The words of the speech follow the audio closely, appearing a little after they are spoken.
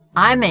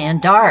I'm Ann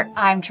Dark.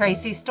 I'm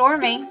Tracy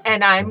Stormy.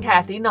 And I'm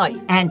Kathy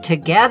Knight. And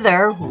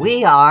together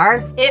we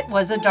are It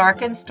Was a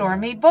Dark and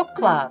Stormy Book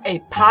Club, a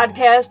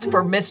podcast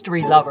for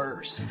mystery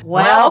lovers.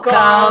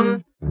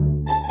 Welcome.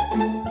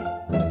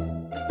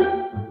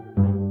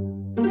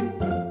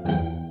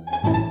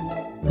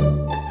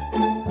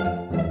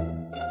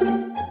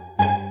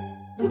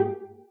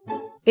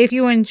 If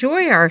you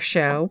enjoy our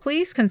show,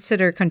 please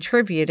consider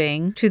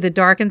contributing to the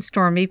Dark and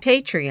Stormy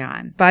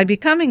Patreon. By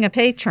becoming a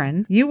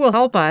patron, you will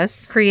help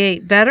us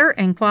create better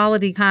and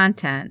quality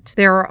content.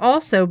 There are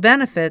also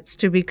benefits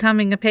to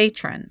becoming a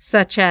patron,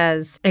 such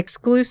as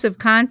exclusive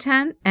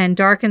content and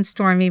Dark and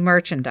Stormy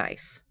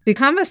merchandise.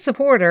 Become a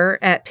supporter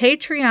at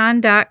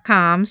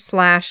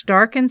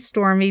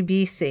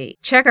patreon.com/darkandstormybc.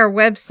 Check our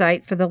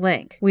website for the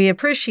link. We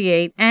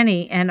appreciate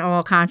any and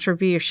all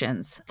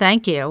contributions.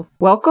 Thank you.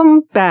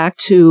 Welcome back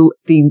to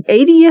the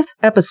 80th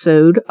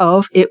episode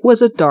of It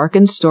Was a Dark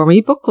and Stormy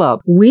Book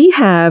Club. We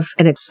have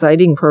an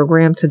exciting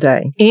program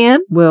today.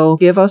 Anne will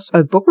give us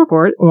a book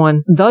report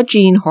on The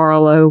Jean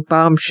Harlow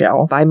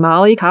Bombshell by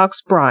Molly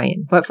Cox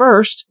Bryan. But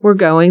first, we're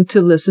going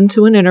to listen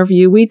to an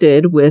interview we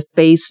did with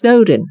Faye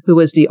Snowden, who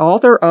is the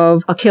author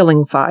of A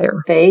Killing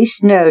Fire. Faye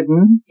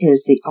Snowden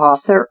is the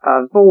author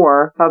of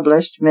 4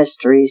 published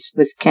mysteries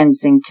with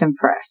Kensington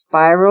Press: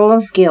 Spiral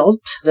of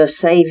Guilt, The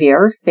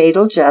Savior,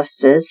 Fatal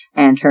Justice,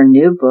 and her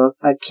new book,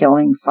 A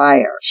Killing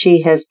Fire.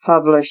 She has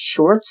published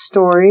short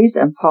stories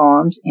and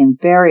poems in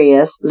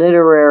various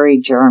literary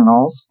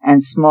journals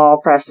and small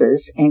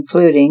presses,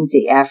 including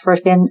the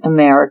African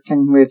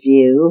American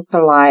Review,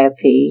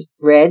 Calliope,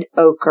 Red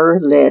Ochre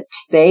Lit,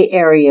 Bay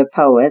Area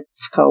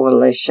Poets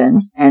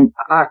Coalition, and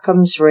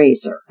Occam's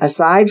Razor.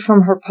 Aside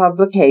from her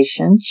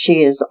publications,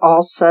 she has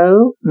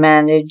also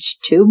managed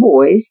 2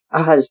 boys,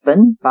 a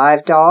husband,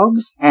 5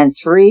 dogs, and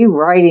 3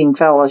 writing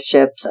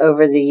fellowships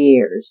over the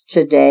years.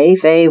 Today,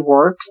 Faye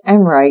works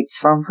and writes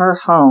from her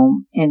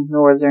home in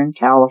Northern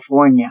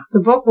California. The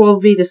book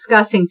we'll be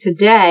discussing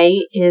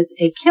today is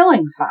A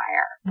Killing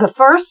Fire. The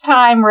first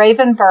time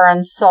Raven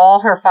Burns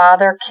saw her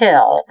father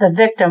kill, the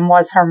victim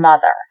was her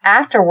mother.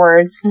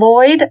 Afterwards,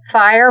 Floyd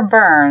Fire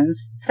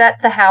Burns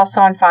set the house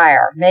on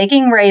fire,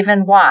 making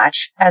Raven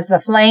watch as the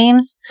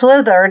flames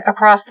slithered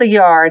across the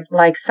yard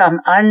like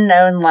some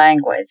unknown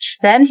language.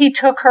 Then he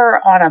took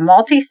her on a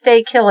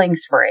multi-state killing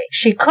spree.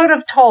 She could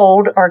have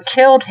told or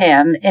killed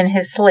him in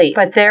his sleep,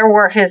 but there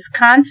were his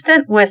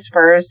constant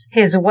whispers,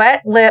 his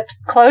wet lips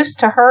close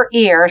to her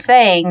ear,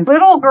 saying,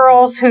 "Little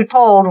girls who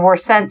told were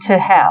sent to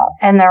hell,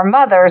 and their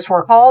mothers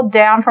were called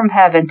down from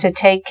heaven to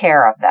take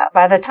care of them."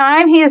 By the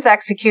time he is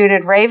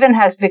executed, Raven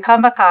has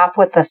become a cop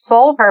with the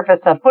sole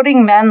purpose of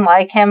putting men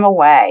like him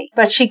away.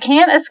 But she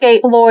can't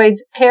escape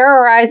Floyd's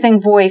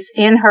terrorizing voice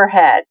in her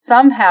head,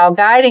 somehow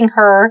guiding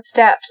her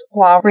steps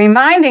while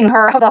reminding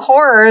her of the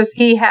horrors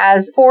he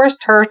has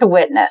forced her to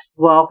witness.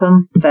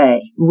 Welcome,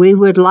 Faye. We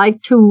would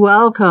like to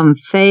welcome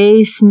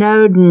Faye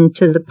Snowden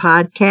to the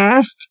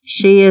podcast.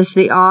 She is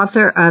the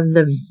author of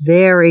the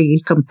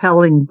very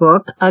compelling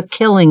book, A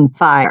Killing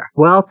Fire.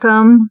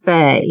 Welcome,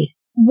 Faye.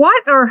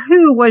 What or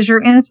who was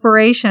your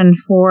inspiration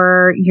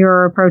for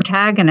your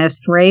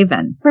protagonist,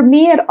 Raven? For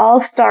me, it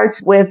all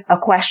starts with a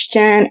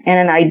question and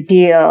an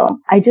ideal.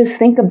 I just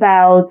think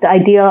about the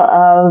idea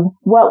of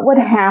what would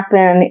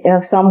happen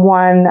if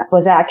someone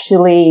was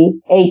actually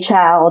a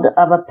child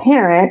of a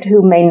parent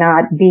who may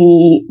not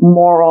be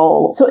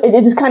moral. So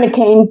it just kind of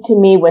came to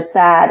me with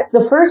that.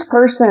 The first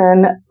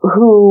person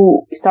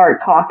who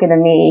started talking to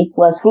me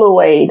was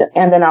Floyd,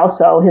 and then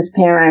also his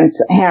parents,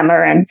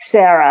 Hammer and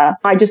Sarah.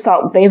 I just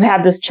thought they've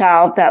had this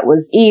child that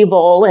was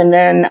evil, and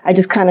then I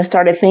just kind of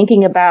started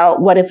thinking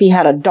about what if he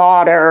had a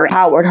daughter,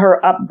 how would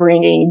her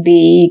upbringing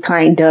be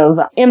kind of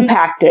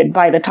impacted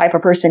by the type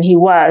of person he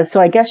was. So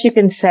I guess you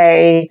can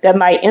say that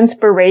my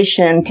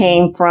inspiration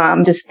came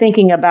from just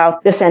thinking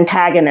about this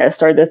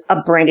antagonist or this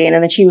upbringing,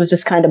 and then she was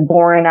just kind of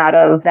born out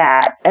of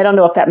that. I don't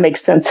know if that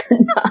makes sense or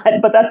not,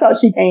 but that's how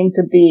she came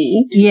to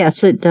be.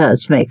 Yes, it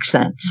does make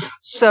sense.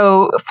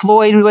 So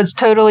Floyd was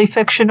totally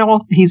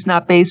fictional? He's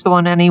not based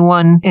on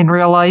anyone in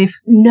real life?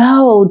 No,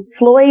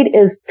 Floyd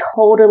is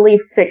totally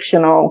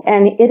fictional.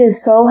 And it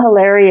is so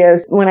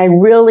hilarious when I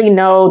really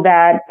know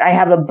that I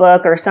have a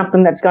book or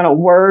something that's going to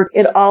work.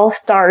 It all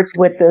starts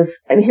with this,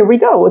 and here we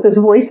go, with this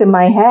voice in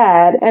my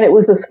head. And it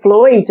was this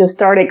Floyd just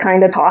started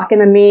kind of talking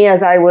to me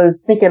as I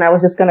was thinking I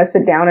was just going to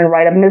sit down and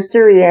write a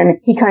mystery. And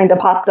he kind of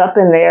popped up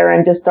in there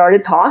and just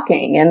started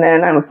talking. And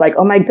then I was like,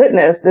 oh my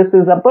goodness, this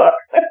is a book.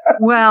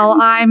 Well,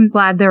 I'm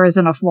glad there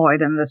isn't a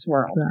Floyd in this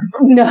world.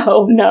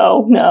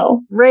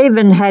 No.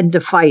 Raven had to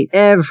fight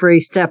every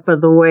step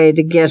of the way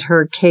to get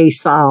her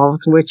case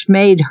solved, which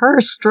made her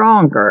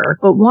stronger.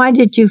 But why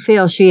did you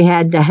feel she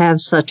had to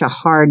have such a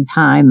hard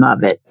time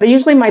of it? But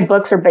usually my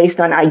books are based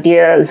on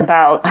ideas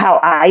about how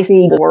I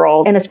see the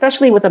world. And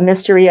especially with a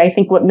mystery, I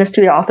think what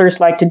mystery authors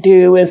like to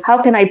do is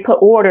how can I put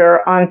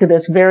order onto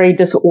this very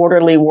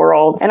disorderly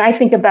world? And I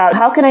think about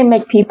how can I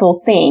make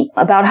people think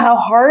about how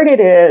hard it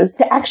is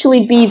to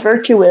actually be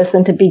virtuous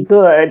and to be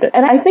good.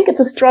 And I think it's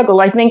a struggle.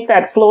 I think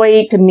that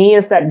Floyd, to me,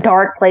 is that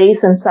dark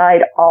place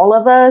inside all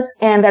of us us,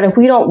 and that if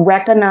we don't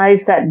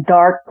recognize that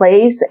dark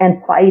place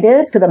and fight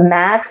it to the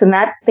max, then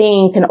that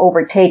thing can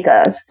overtake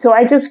us. So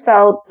I just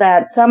felt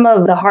that some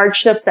of the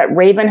hardships that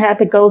Raven had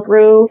to go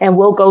through and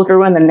will go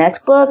through in the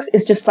next books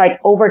is just like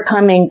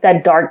overcoming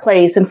that dark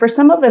place. And for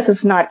some of us,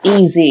 it's not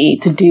easy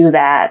to do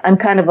that. I'm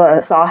kind of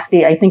a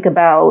softie. I think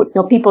about,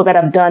 people that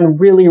have done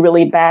really,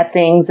 really bad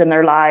things in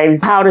their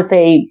lives. How did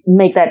they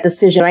make that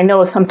decision? I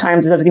know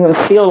sometimes it doesn't even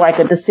feel like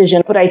a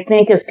decision, but I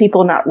think as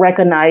people not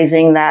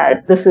recognizing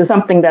that this is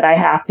something that I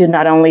have to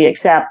not only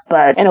accept,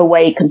 but in a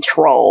way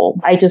control.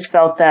 I just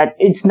felt that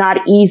it's not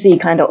easy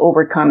kind of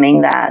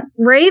overcoming that.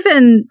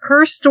 Raven,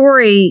 her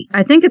story,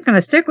 I think it's going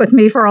to stick with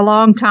me for a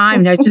long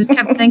time. I just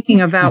kept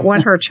thinking about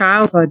what her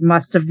childhood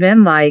must have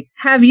been like.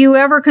 Have you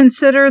ever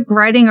considered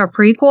writing a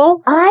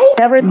prequel? I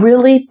never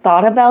really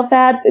thought about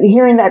that.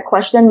 Hearing that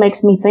question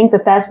makes me think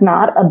that that's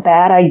not a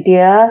bad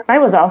idea. I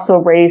was also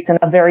raised in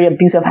a very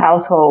abusive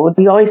household.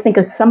 You always think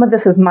of some of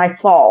this is my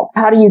fault.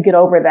 How do you get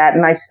over that?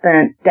 And I've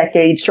spent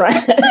decades trying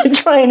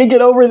to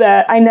get over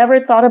that. I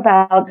never thought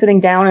about sitting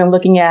down and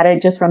looking at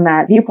it just from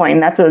that viewpoint.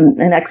 And that's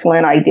an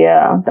excellent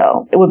idea,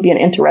 though. It would be an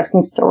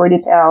interesting story to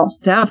tell.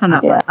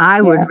 Definitely. Yeah.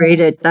 I would read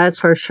it, that's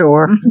for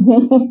sure.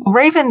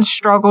 Raven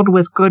struggled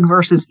with good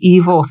versus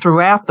evil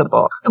throughout the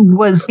book.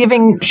 Was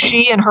giving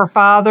she and her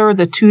father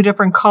the two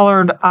different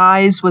colored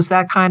eyes, was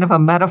that kind of a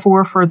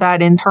metaphor for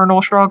that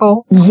internal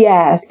struggle?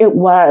 Yes, it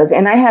was.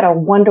 And I had a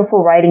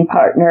wonderful writing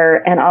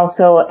partner and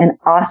also an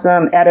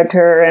awesome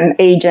editor and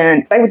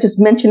agent. I would just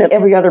mention it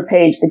every other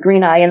page, the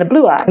green eye and the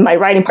blue eye. My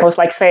writing partner was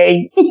like,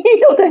 Faye,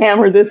 to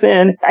hammer this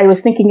in. I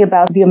was thinking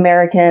about the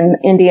American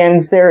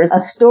Indians. There's a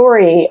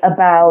story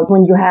about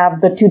when you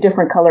have the two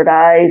different colored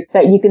eyes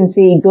that you can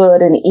see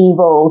good and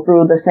evil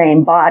through the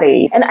same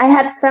body. And I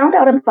had found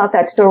out about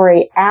that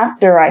story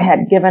after I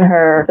had given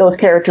her those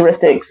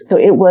characteristics. So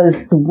it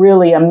was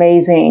really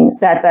amazing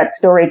that that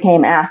story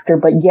came after.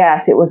 But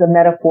yes, it was a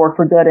metaphor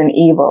for good and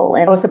evil.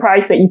 And I was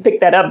surprised that you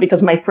picked that up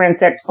because my friend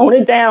said, tone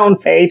it down,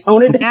 Faye,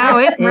 tone it down. No,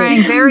 it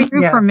rang very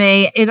true for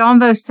me. It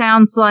almost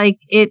sounds like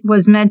it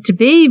was meant to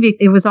be.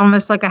 It was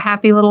almost like a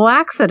happy little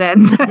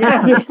accident.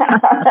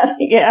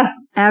 Yeah.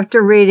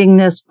 After reading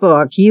this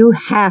book, you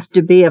have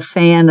to be a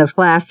fan of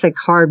classic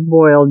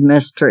hard-boiled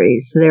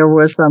mysteries. There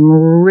was some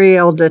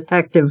real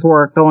detective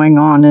work going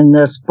on in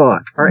this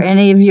book. Are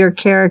any of your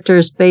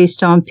characters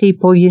based on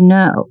people you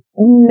know?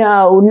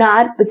 No,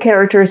 not the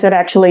characters that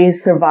actually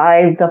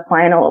survived the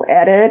final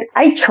edit.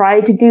 I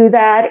tried to do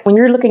that. When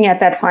you're looking at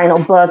that final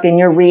book and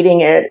you're reading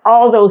it,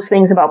 all those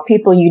things about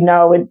people you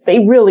know,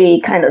 they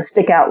really kind of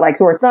stick out like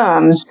sore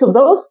thumbs. So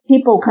those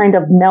people kind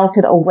of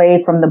melted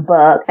away from the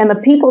book. And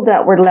the people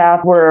that were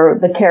left were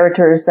the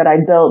characters that I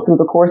built through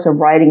the course of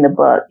writing the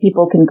book.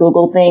 People can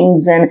Google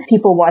things and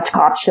people watch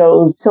cop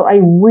shows. So I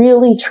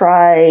really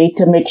try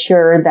to make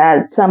sure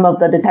that some of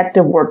the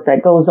detective work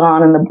that goes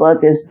on in the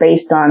book is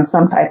based on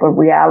some type of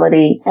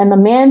reality. And the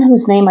man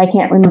whose name I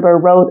can't remember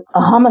wrote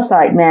a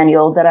homicide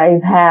manual that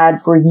I've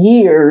had for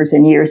years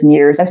and years and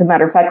years. As a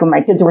matter of fact, when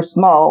my kids were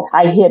small,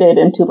 I hid it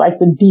into like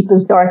the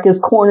deepest,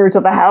 darkest corners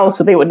of the house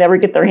so they would never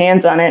get their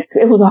hands on it.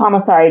 It was a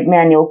homicide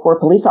manual for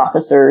police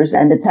officers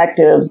and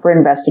detectives for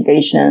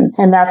investigation.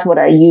 And that's what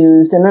I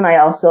used. And then I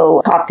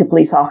also talked to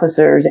police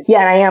officers. Yeah,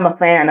 I am a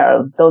fan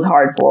of those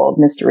hard-boiled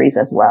mysteries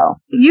as well.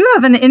 You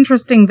have an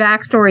interesting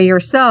backstory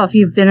yourself.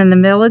 You've been in the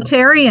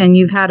military and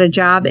you've had a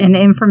job in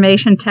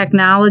information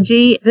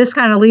technology. This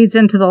kind of leads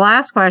into the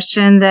last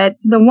question, that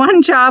the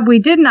one job we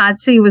did not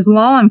see was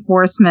law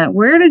enforcement.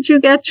 Where did you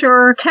get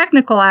your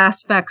technical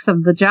aspects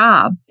of the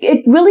job?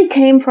 It really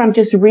came from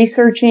just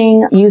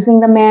researching,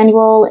 using the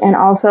manual, and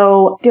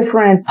also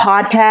different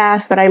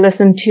podcasts that I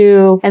listen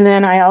to. And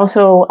then I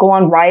also go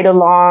on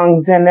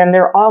ride-alongs, and then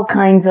there are all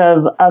kinds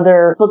of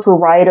other books for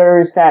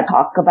writers that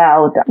talk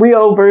about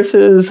Rio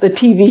versus the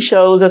TV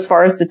shows as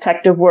far as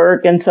detective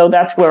work. And so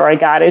that's where I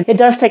got it. It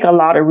does take a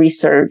lot of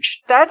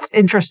research. That's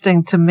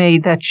interesting to me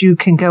that you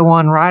can go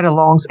on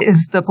ride-alongs.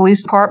 Is the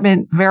police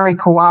department very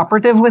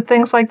cooperative with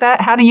things like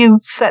that? How do you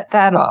set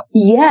that up?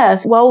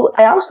 Yes. Well,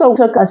 I also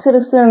took a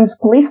Citizens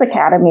Police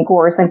Academy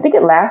course. I think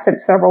it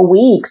lasted several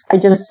weeks. I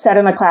just sat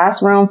in a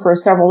classroom for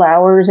several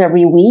hours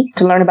every week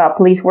to learn about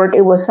police work.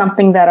 It was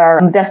something that our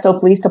Modesto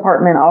Police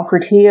Department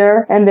offered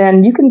here. And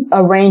then you can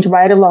arrange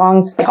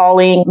ride-alongs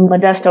calling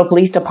Modesto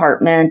Police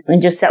Department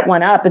and just set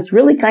one up. It's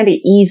really kind of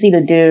easy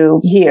to do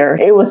here.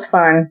 It was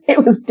fun.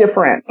 It was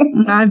different.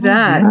 I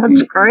bet.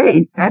 That's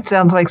great. That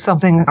sounds like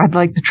something I'd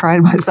like to try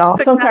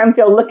myself. Sometimes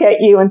they'll look at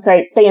you and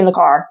say, stay in the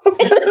car.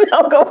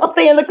 They'll go,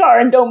 stay in the car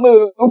and don't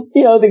move.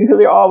 Because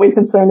they're always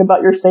concerned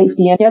about your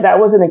safety. And yeah, that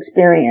was an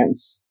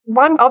experience.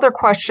 One other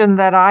question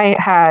that I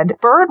had,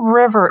 Bird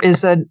River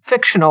is a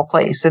fictional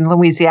place in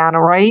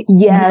Louisiana, right?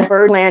 Yes,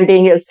 Bird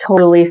Landing is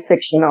totally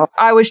fictional.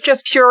 I was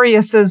just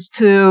curious as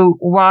to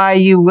why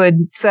you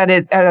would set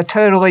it at a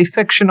totally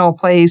fictional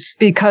place,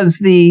 because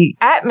the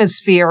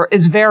atmosphere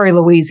is very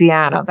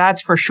Louisiana,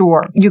 that's for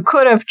sure. You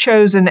could have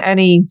chosen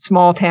any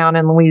small town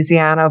in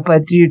Louisiana,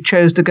 but you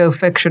chose to go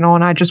fictional,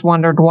 and I just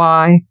wondered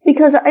why.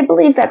 Because I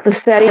believe that the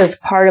setting is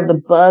part of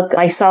the book.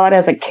 I saw it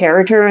as a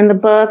character in the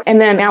book. And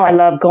then now I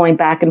love going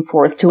back and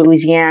forth to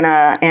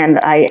Louisiana. And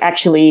I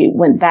actually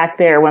went back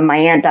there when my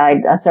aunt died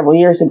several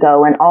years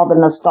ago, and all the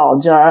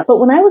nostalgia. But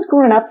when I was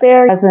growing up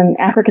there as an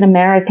African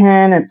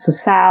American, it's the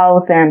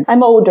South, and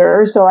I'm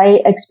older, so I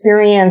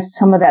experienced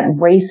some of that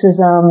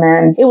racism.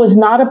 And it was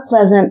not a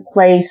pleasant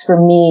place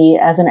for me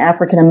as an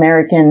African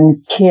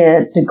American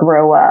kid to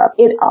grow up.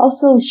 It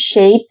also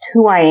shaped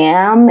who I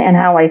am and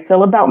how I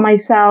feel about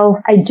myself.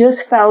 I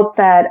just felt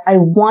that I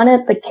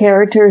wanted the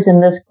characters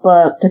in this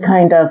book to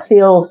kind of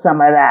feel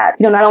some of that.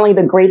 You know, not only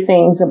the great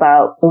things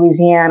about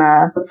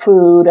Louisiana, the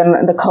food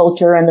and the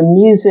culture and the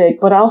music,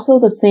 but also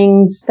the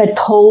things that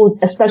told,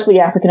 especially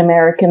African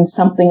Americans,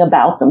 something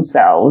about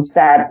themselves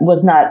that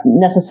was not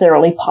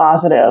necessarily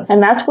positive.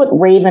 And that's what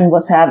Raven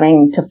was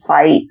having to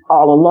fight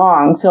all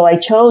along. So I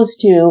chose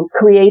to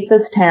create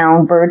this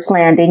town, Bird's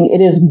Landing.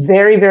 It is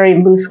very,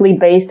 very loosely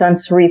based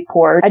on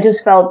Shreveport. I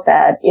just felt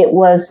that it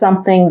was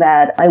something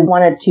that I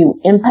wanted to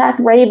impact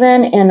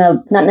Raven in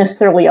a not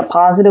necessarily a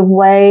positive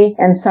way,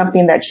 and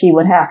something that she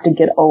would have to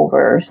get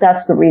over. So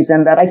that's the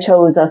reason that I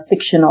chose a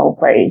fictional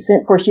place.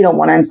 And of course, you don't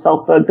want to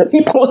insult the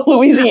people of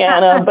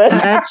Louisiana, but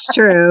That's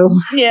true.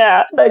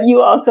 yeah. But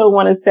you also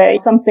want to say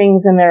some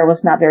things in there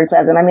was not very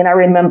pleasant. I mean, I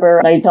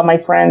remember I tell my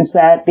friends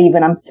that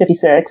even I'm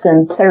 56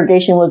 and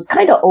segregation was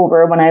kind of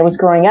over when I was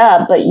growing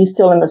up, but you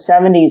still in the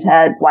 70s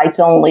had whites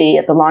only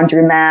at the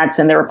laundromats,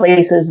 and there were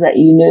places that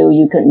you knew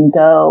you couldn't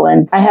go.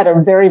 And I had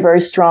a very,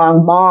 very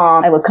strong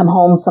mom. I would come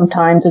home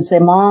sometimes and say,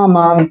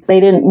 Mom, they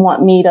didn't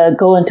want me to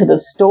go into the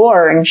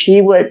store. And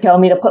she would tell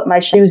me to put my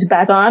shoes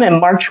back on and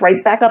march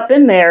right back up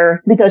in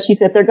there, because she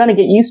said, they're going to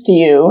get used to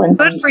you. And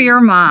Good for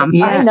your mom.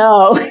 Yeah. I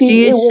know. Do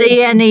you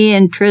see any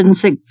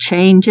intrinsic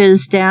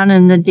changes down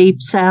in the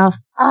Deep South?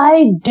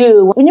 I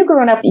do. When you're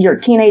growing up, you're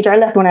a teenager. I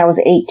left when I was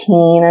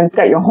 18, and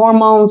got your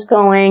hormones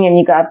going, and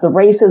you got the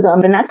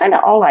racism, and that's kind of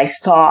all I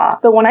saw.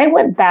 But when I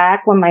went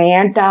back, when my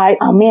aunt died,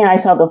 oh man, I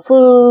saw the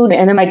food.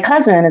 And then my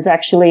cousin has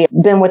actually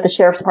been with the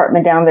sheriff's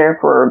department down there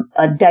for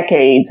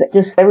decades.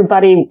 Just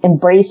everybody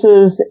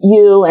embraces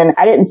you, and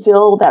I didn't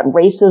feel that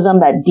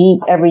racism that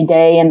deep every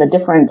day in the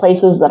different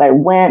places that I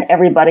went.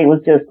 Everybody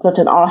was just such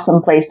an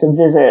awesome place to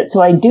visit.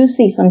 So I do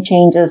see some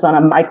changes on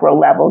a micro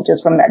level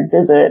just from that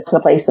visit to the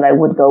place that I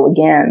would go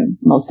again.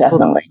 Most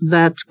definitely.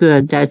 That's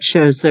good. That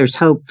shows there's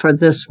hope for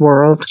this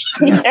world.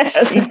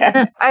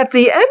 Yeah. At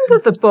the end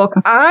of the book,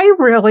 I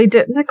really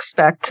didn't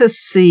expect to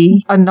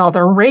see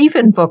another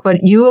Raven book, but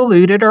you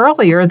alluded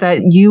earlier that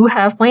you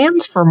have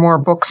plans for more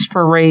books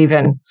for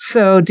Raven.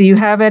 So do you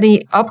have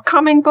any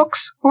upcoming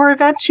books or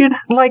events you'd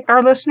like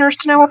our listeners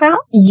to know about?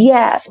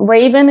 Yes.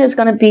 Raven is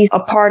going to be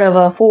a part of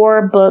a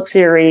 4-book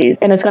series,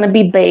 and it's going to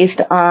be based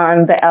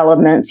on the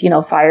elements,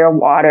 fire,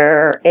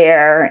 water,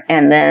 air,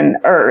 and then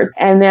earth.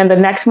 And then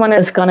the next one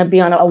is going to be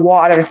on a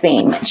water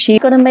theme. She's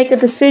going to make a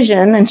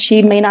decision, and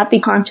she may not be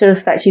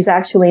conscious that she's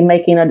actually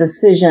making a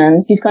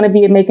decision. She's going to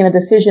be making a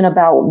decision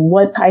about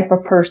what type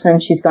of person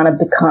she's going to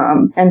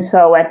become. And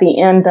so at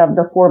the end of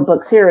the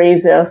 4-book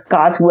series, if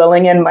God's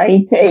willing and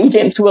my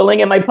agent's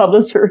willing and my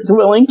publisher is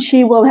willing,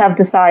 she will have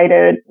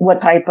decided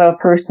what type of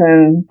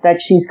person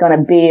that she's going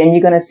to be. And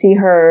you're going to see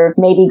her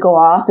maybe go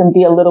off and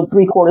be a little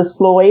 3/4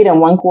 Floyd and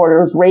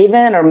 1/4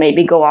 Raven, or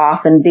maybe go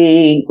off and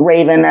be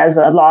Raven as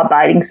a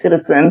law-abiding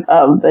citizen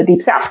of the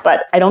Deep South,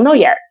 but I don't know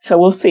yet, so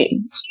we'll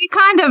see. She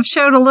kind of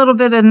showed a little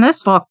bit in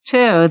this book,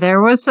 too.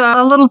 There was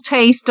a little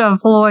taste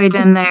of Floyd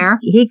in there.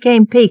 He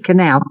came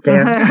peeking out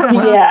there.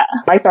 Yeah.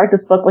 I start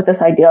this book with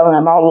this idea, and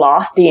I'm all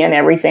lofty and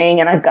everything,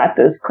 and I've got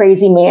this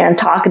crazy man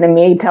talking to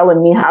me,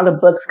 telling me how the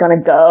book's going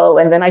to go,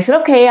 and then I said,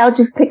 okay, I'll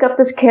just pick up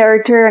this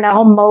character, and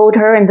I'll mold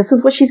her, and this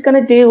is what she's going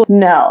to do.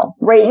 No.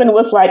 Raven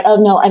was like, oh,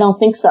 no, I don't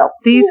think so.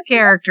 These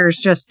characters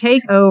just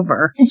take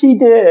over. She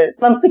did.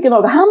 I'm thinking,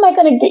 oh, how am I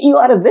going to get you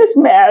out of this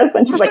mess?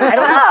 And she's like, I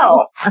don't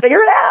know. Figure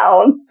it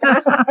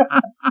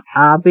out.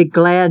 I'll be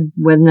glad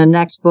when the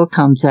next book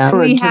comes out. Do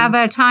we have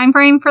a time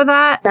frame for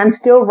that? I'm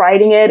still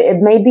writing it. It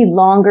may be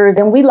longer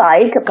than we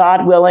like,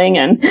 God willing,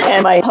 and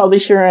my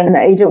publisher and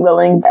agent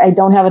willing. I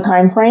don't have a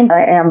time frame.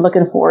 I am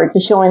looking forward to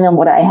showing them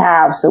what I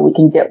have so we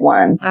can get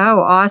one. Oh,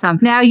 awesome.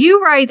 Now,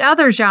 you write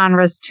other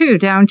genres too,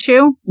 don't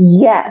you?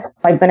 Yes.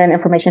 I've been in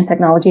information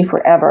technology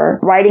forever.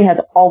 Writing has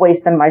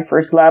always been my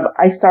first love.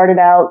 I started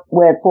out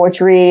with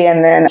poetry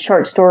and then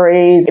short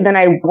stories. And then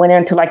I went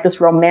into like this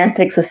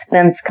romantic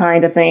suspense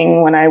kind of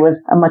thing when I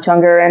was much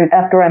younger. And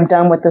after I'm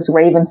done with this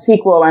Raven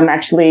sequel, I'm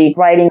actually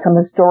writing some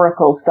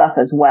historical stuff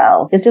as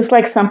well. It's just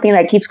like something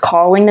that keeps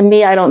calling to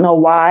me. I don't know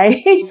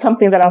why.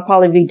 Something that I'll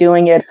probably be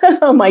doing it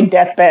on my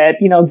deathbed.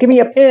 Give me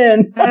a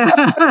pen.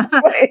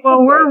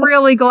 Well, we're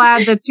really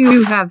glad that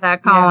you have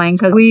that calling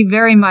because we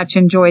very much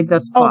enjoyed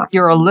this book.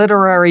 You're a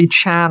literary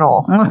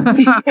channel.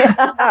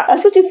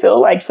 That's what you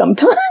feel like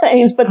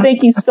sometimes. But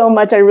thank you so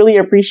much. I really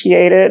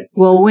appreciate it.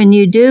 Well, when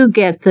you do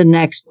get the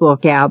next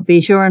book out,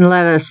 be sure and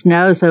let us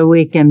know so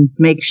we can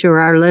make sure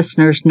our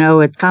listeners know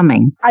it's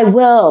coming. I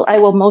will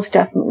most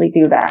definitely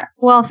do that.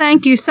 Well,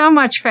 thank you so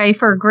much, Faye,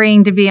 for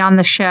agreeing to be on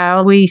the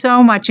show. We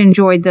so much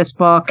enjoyed this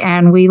book,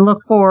 and we look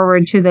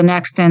forward to the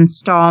next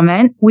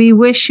installment. We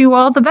wish you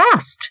all the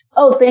best.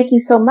 Oh, thank you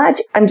so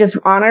much. I'm just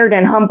honored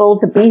and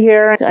humbled to be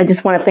here. I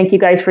just want to thank you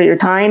guys for your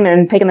time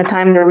and taking the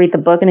time to read the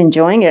book and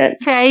enjoying it.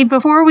 Faye,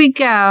 before we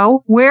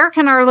go, where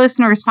can our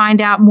listeners find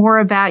out more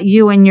about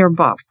you and your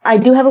books? I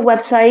do have a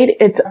website.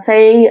 It's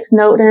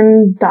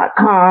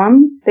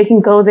FayeSnowden.com. They can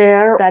go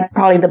there. That's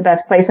probably the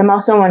best place. I'm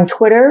also on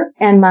Twitter,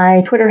 and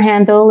my Twitter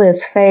handle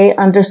is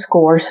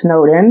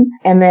Faye_Snowden.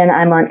 And then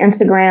I'm on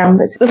Instagram.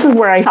 This is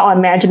where how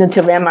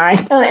imaginative am I?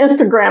 On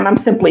Instagram, I'm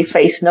simply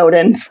Faye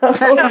Snowden. So.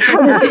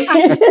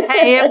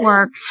 Hey, it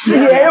works.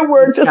 Yeah, it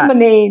works. It's my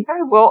name.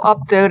 We'll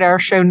update our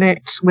show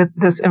notes with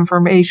this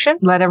information.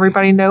 Let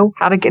everybody know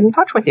how to get in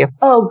touch with you.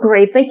 Oh,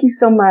 great. Thank you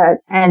so much.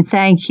 And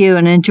thank you,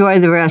 and enjoy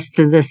the rest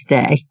of this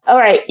day. All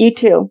right. You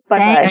too.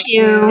 Bye-bye. Thank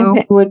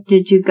you. What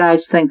did you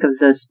guys think of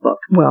this book?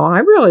 Well, I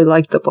really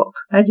liked the book.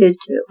 I did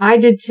too. I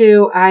did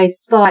too. I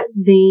thought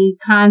the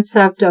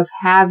concept of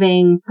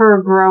having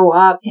her grow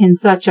up in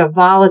such a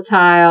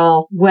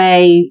volatile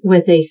way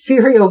with a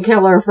serial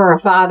killer for a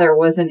father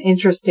was an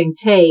interesting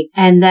take.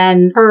 And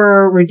then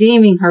her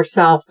redeeming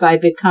herself by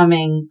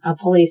becoming a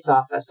police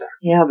officer.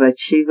 Yeah, but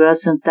she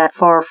wasn't that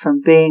far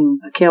from being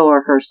a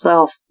killer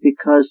herself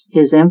because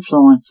his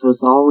influence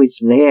was always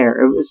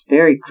there. It was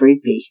very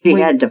creepy. She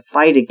had to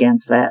fight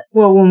against that.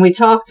 Well, when we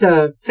talked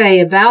to Faye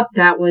about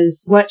that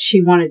was what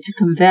she wanted to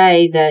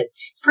convey, that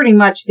pretty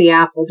much the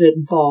apple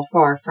didn't fall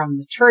far from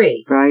the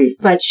tree. Right.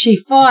 But she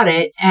fought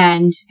it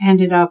and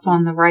ended up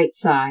on the right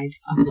side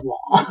of the wall.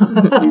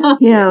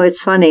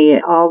 It's funny.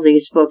 All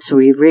these books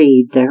we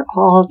read, they're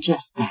all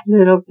just that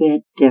little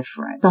bit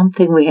different.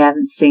 Something we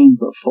haven't seen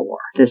before.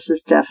 This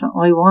is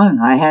definitely one.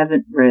 I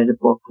haven't read a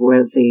book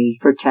where the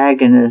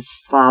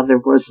protagonist's father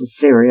was a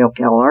serial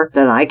killer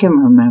that I can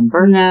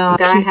remember. No,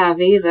 I have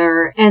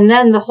either. And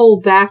then the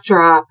whole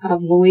backdrop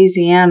of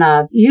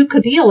Louisiana, you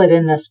could feel it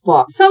in this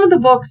book. Some of the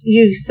books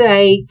you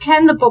say,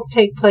 can the book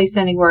take place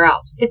anywhere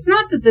else? It's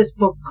not that this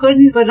book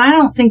couldn't, but I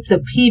don't think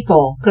the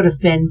people could have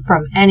been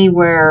from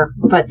anywhere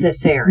but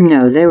this area.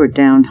 No, they were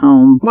down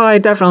home. Well, I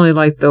definitely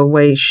like the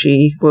way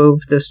she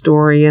wove the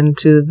story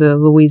into the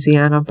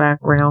Louisiana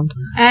background.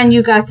 And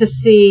you got to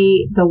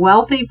see the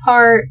wealthy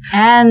part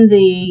and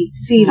the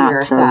seedier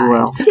Not so side.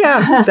 well.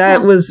 Yeah,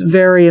 that was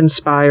very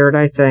inspired,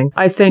 I think.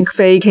 I think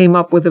Faye came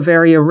up with a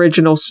very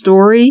original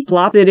story,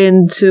 plopped it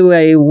into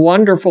a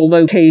wonderful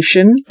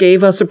location,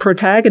 gave us a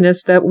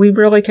protagonist that we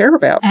really care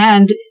about.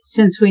 And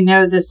since we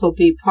know this will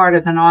be part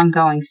of an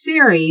ongoing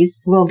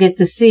series, we'll get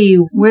to see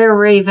where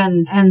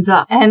Raven ends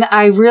up. And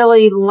I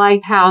really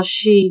like how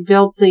she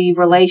built the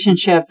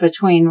relationship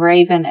between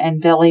Raven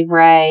and Billy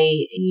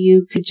Ray.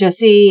 You could just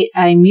see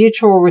a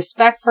mutual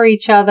respect for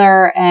each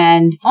other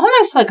and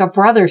almost like a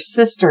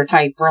brother-sister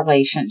type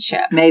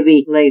relationship.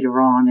 Maybe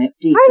later on it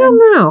deepened. I don't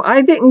know.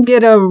 I didn't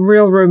get a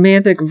real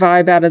romantic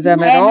vibe out of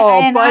them at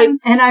all.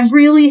 I'm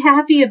really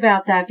happy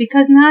about that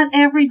because not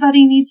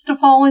everybody needs to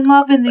fall in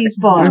love in these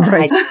books.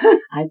 Right.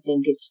 I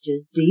think it's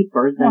just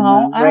deeper than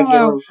a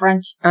regular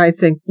friendship. I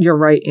think you're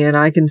right, Ann.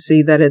 I can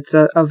see that it's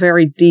a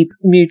very deep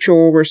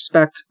mutual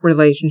respect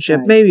relationship,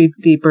 Right. maybe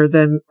deeper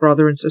than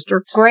brother and sister.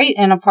 It's great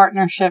in a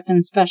partnership, and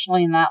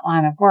especially in that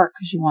line of work,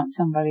 because you want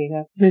somebody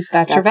who's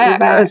got your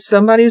back.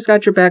 Somebody who's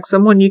got your back,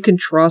 someone you can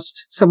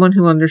trust, someone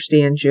who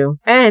understands you.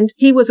 And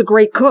he was a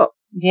great cook.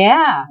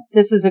 Yeah,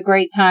 this is a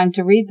great time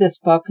to read this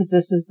book because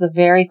this is the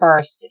very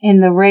first in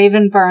the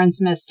Raven Burns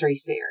mystery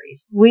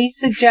series. We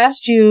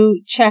suggest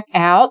you check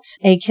out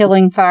A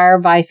Killing Fire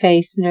by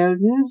Faye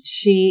Snowden.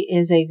 She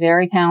is a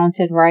very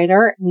talented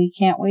writer. We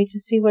can't wait to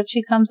see what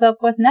she comes up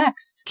with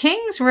next.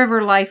 Kings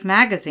River Life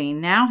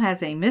magazine now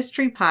has a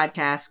mystery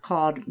podcast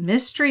called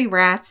Mystery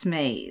Rats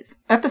Maze.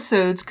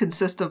 Episodes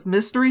consist of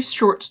mystery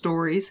short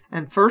stories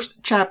and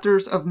first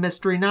chapters of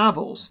mystery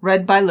novels,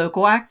 read by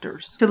local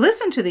actors. To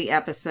listen to the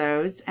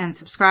episodes and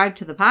subscribe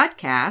to the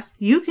podcast,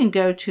 you can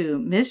go to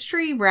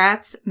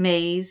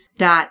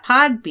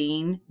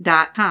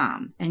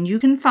mysteryratsmaze.podbean.com, and you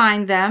can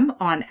find them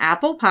on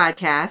Apple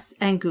Podcasts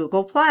and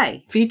Google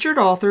Play. Featured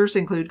authors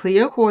include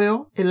Cleo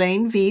Coyle,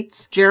 Elaine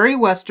Viets, Jerry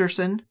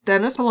Westerson,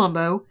 Dennis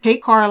Palumbo,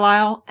 Kate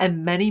Carlisle,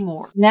 and many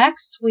more.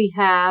 Next, we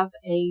have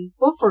a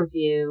book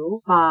review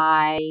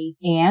by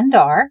Ann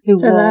Dark, who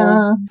will...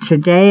 Ta-da.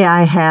 Today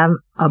I have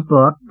a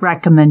book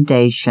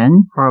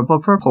recommendation or a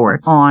book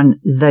report on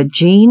The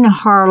Jean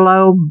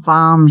Harlow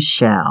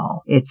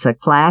Bombshell. It's a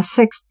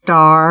classic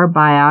Star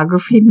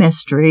biography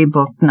mystery,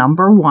 book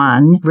number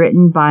 1,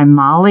 written by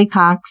Molly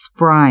Cox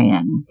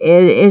Bryan.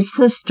 It is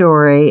the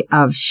story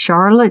of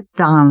Charlotte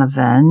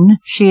Donovan.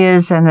 She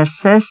is an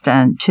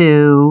assistant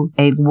to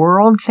a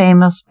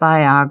world-famous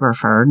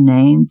biographer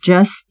named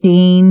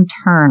Justine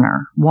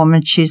Turner,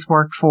 woman she's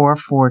worked for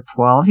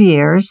 12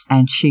 years,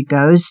 and she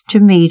goes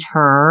to meet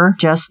her.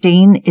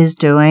 Justine is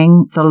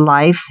doing the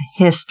life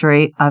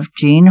history of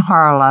Jean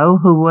Harlow,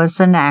 who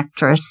was an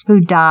actress who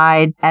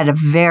died at a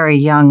very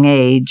young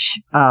age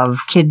of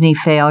kidney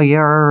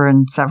failure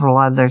and several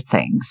other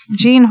things.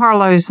 Jean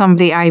Harlow is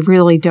somebody I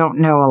really don't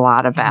know a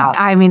lot about.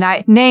 I mean,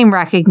 name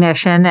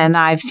recognition, and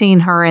I've seen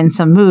her in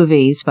some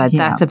movies, but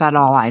that's about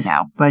all I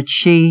know. But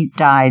she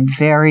died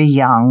very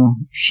young.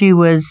 She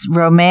was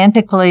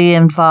romantically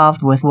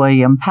involved with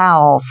William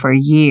Powell for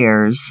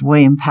years.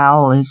 William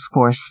Powell is, of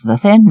course, the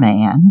Thin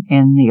Man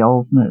in the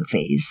old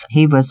movies.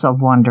 He was a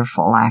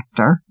wonderful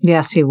actor.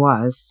 Yes, he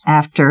was.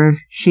 After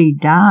she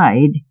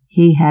died,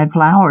 he had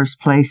flowers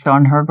placed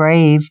on her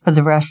grave for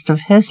the rest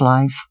of his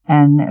life,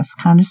 and it's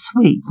kind of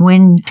sweet.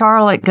 When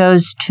Charlotte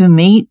goes to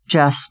meet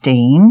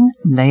Justine,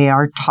 they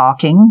are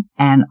talking,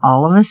 and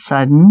all of a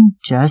sudden,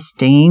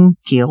 Justine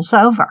keels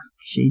over.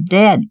 She's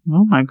dead.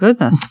 Oh, my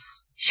goodness.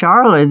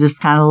 Charlotte is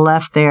kind of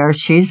left there.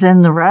 She's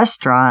in the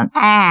restaurant.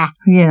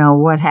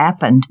 What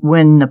happened?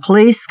 When the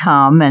police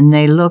come and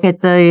they look at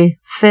the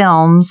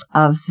films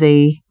of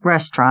the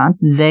restaurant,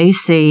 they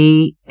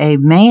see a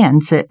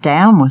man sit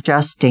down with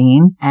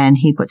Justine, and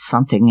he put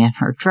something in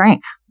her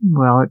drink.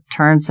 Well, it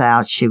turns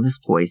out she was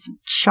poisoned.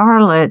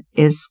 Charlotte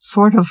is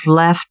sort of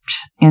left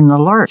in the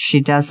lurch. She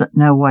doesn't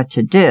know what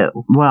to do.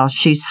 Well,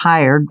 she's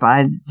hired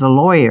by the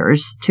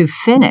lawyers to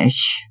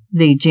finish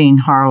the Jean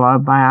Harlow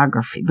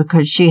biography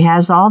because she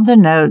has all the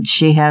notes,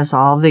 she has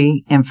all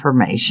the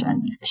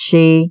information.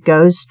 She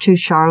goes to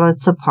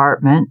Charlotte's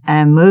apartment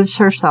and moves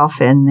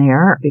herself in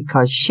there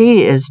because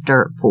she is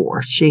dirt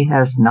poor. She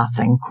has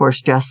nothing. Of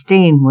course,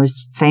 Justine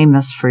was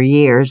famous for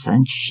years,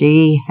 and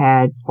she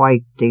had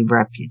quite the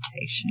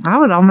reputation. I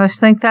would almost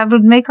think that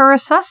would make her a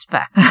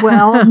suspect.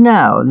 Well,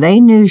 no, they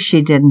knew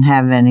she didn't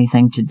have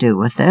anything to do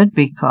with it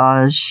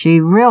because she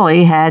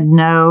really had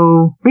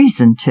no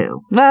reason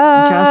to.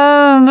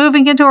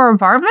 Moving into her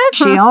apartment?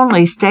 She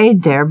only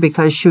stayed there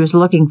because she was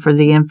looking for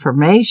the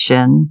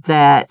information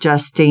that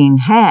Justine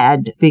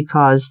had,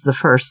 because the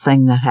first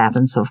thing that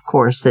happens, of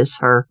course, is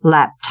her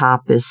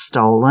laptop is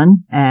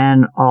stolen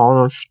and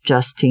all of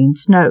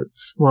Justine's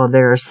notes. Well,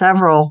 there are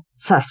several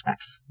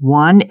suspects.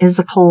 One is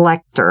a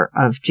collector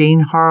of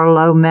Jean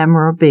Harlow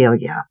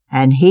memorabilia,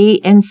 and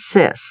he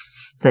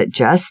insists that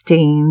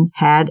Justine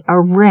had a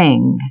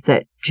ring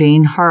that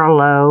Jean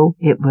Harlow,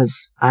 it was,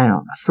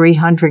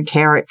 300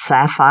 carat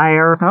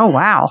sapphire. Oh,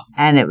 wow.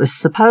 And it was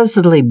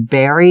supposedly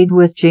buried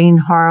with Jean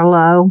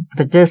Harlow.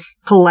 But this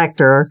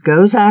collector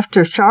goes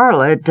after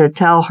Charlotte to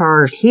tell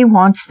her he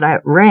wants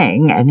that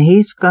ring and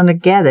he's going to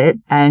get it.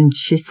 And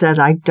she said,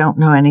 I don't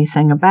know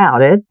anything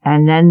about it.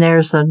 And then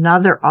there's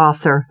another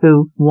author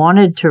who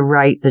wanted to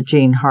write the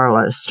Jean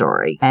Harlow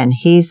story, and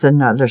he's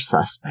another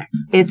suspect.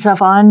 It's a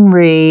fun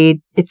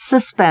read. It's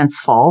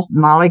suspenseful.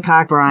 Molly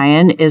Cox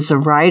Bryan is a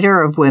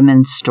writer of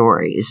women's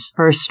stories.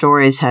 Her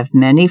stories have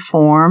many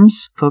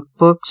forms: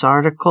 cookbooks,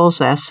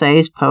 articles,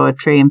 essays,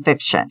 poetry, and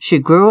fiction. She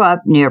grew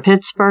up near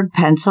Pittsburgh,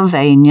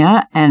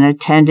 Pennsylvania, and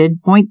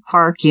attended Point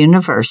Park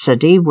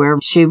University, where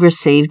she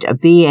received a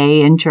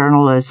BA in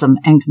journalism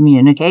and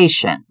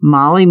communication.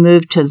 Molly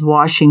moved to the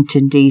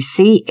Washington,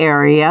 D.C.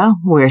 area,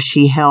 where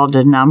she held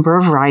a number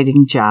of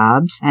writing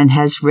jobs and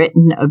has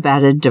written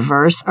about a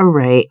diverse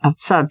array of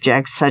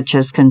subjects such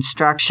as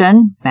construction,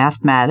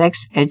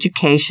 mathematics,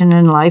 education,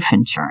 and life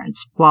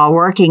insurance. While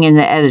working in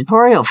the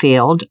editorial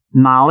field,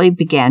 Molly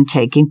began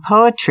taking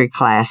poetry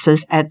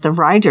classes at the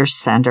Writers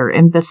Center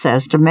in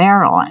Bethesda,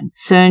 Maryland.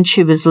 Soon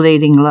she was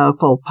leading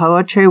local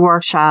poetry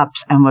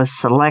workshops and was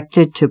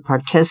selected to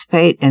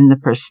participate in the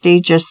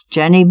prestigious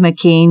Jenny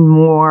McKean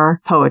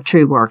Moore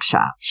Poetry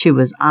Workshop. She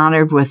was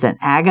honored with an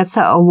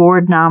Agatha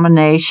Award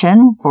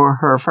nomination for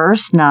her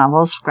first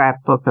novel,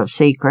 Scrapbook of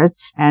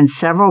Secrets, and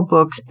several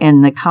books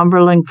in the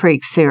Cumberland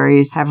Creek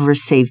series have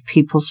received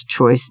People's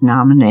Choice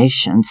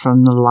nominations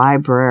from the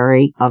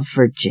Library of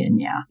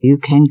Virginia. You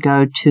can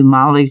go to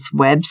Molly's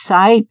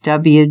website,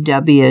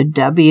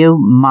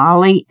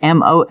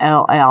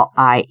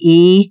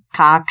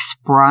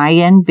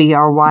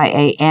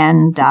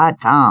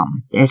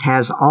 www.mollie.com. It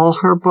has all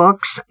her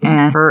books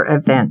and her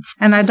events.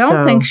 And I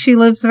don't think she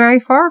lives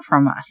very far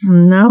from us.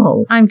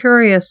 No. I'm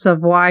curious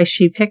of why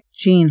she picked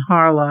Jean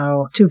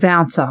Harlow to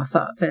bounce off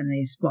of in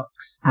these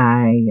books?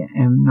 I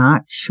am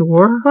not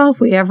sure. Well, if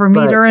we ever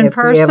meet But her in if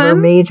we ever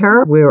person. meet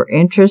her, we're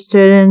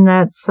interested in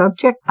that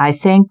subject. I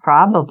think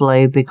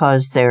probably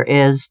because there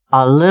is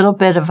a little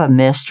bit of a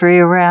mystery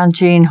around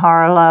Jean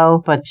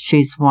Harlow, but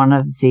she's one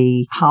of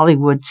the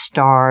Hollywood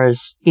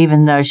stars,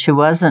 even though she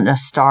wasn't a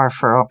star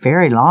for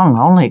very long,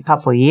 only a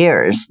couple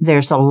years.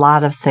 There's a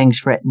lot of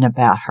things written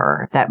about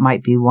her. That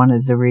might be one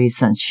of the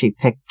reasons she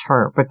picked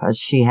her, because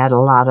she had a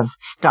lot of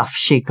stuff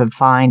she could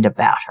find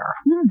about her.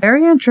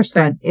 Very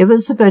interesting. It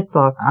was a good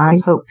book.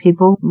 I hope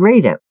people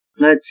read it.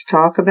 Let's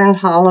talk about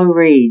Hollow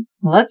Read.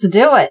 Let's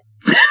do it.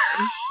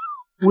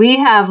 We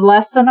have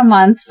less than a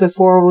month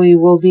before we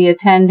will be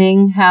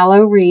attending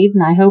Hallow Read,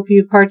 and I hope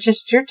you've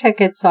purchased your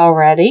tickets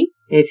already.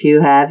 If you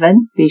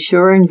haven't, be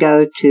sure and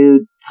go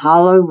to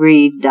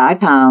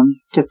hollowread.com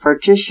to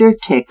purchase your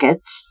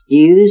tickets.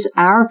 Use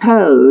our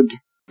code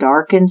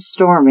Dark and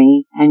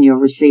Stormy, and you'll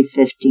receive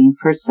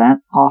 15%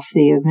 off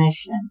the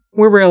admission.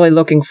 We're really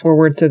looking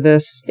forward to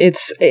this.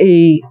 It's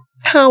a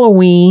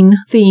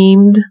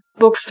Halloween-themed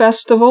book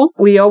festival.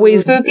 We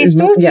always Spooky.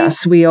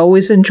 Yes, we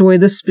always enjoy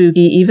the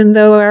spooky, even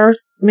though our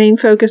main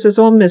focus is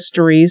on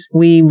mysteries.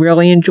 We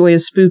really enjoy a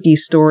spooky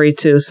story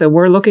too. So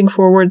we're looking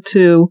forward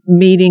to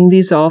meeting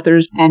these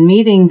authors And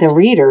meeting the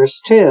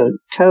readers, too,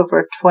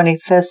 October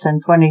 25th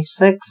and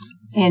 26th.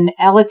 in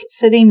Ellicott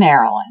City,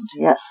 Maryland.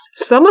 Yes.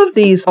 Some of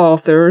these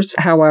authors,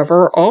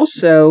 however,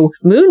 also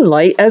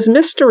moonlight as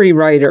mystery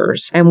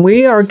writers, and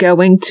we are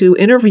going to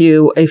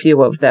interview a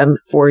few of them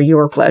for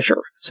your pleasure.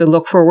 So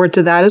look forward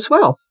to that as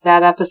well.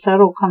 That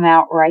episode will come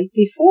out right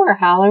before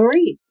Hallow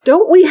Read.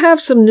 Don't we have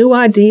some new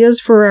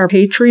ideas for our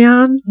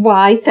Patreon?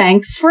 Why,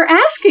 thanks for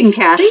asking,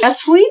 Kathy.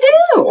 Yes, we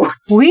do.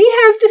 We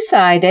have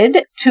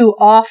decided to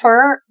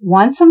offer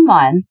once a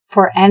month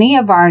for any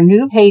of our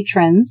new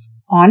patrons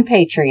on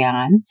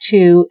Patreon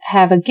to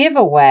have a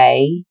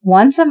giveaway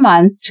once a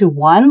month to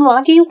one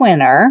lucky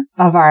winner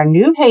of our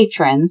new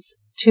patrons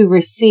to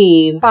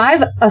receive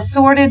 5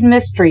 assorted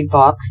mystery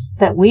books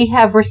that we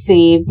have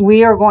received.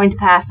 We are going to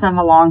pass them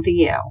along to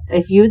you.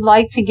 If you'd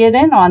like to get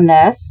in on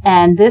this,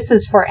 and this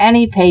is for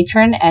any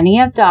patron,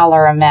 any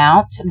dollar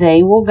amount,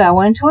 they will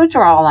go into a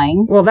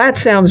drawing. Well, that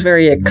sounds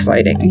very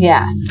exciting.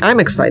 Yes.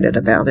 I'm excited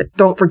about it.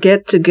 Don't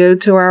forget to go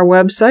to our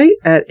website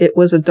at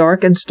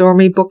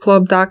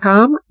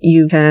itwasadarkandstormybookclub.com.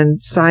 You can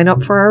sign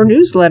up for our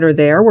newsletter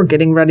there. We're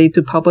getting ready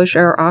to publish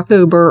our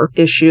October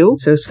issue,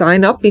 so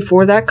sign up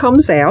before that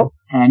comes out.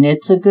 And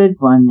it's a good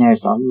one.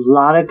 There's a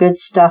lot of good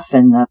stuff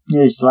in the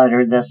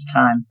newsletter this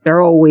time. There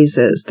always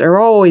is. They're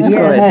always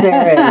Yes, good.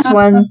 there is. This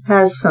one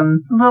has some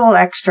little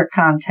extra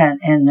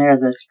content in there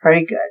that's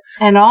pretty good.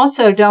 And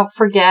also don't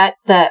forget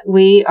that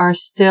we are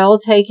still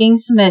taking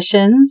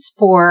submissions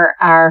for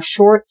our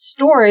short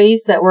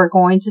stories that we're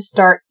going to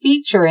start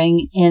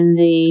featuring in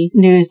the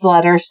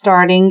newsletter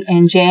starting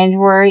in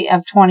January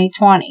of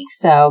 2020.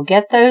 So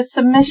get those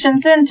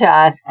submissions into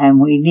us. And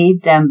we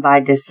need them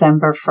by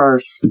December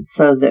 1st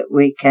so that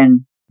we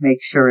can make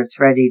sure it's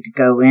ready to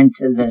go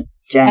into the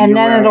January. And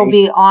then it'll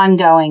be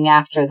ongoing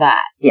after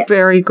that.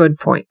 Very good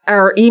point.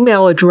 Our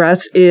email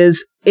address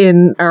is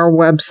in our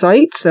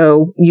website,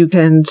 so you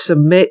can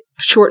submit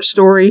short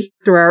story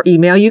through our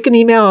email. You can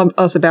email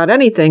us about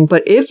anything,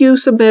 but if you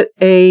submit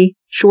a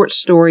short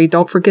story,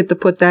 don't forget to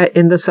put that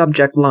in the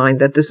subject line,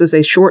 that this is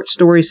a short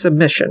story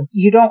submission.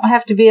 You don't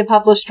have to be a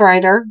published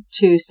writer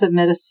to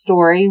submit a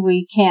story.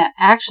 We can't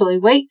actually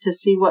wait to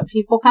see what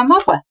people come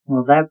up with.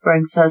 Well, that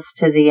brings us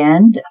to the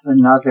end of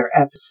another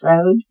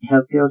episode.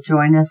 Hope you'll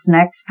join us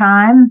next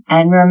time.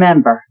 And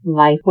remember,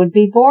 Life would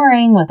be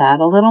boring without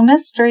a little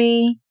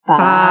mystery.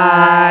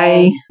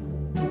 Bye.